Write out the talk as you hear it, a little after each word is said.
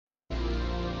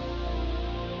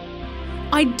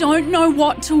I don't know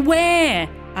what to wear.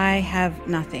 I have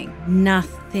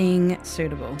nothing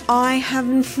suitable. I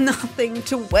have nothing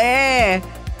to wear.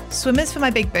 Swimmers for my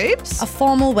big boobs. A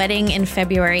formal wedding in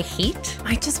February heat.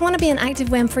 I just want to be an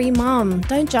activewear-free mum.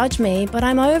 Don't judge me, but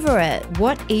I'm over it.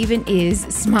 What even is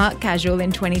smart casual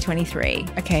in 2023?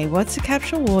 Okay, what's a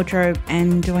capsule wardrobe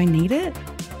and do I need it?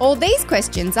 All these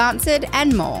questions answered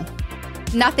and more.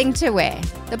 Nothing to Wear,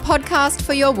 the podcast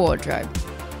for your wardrobe.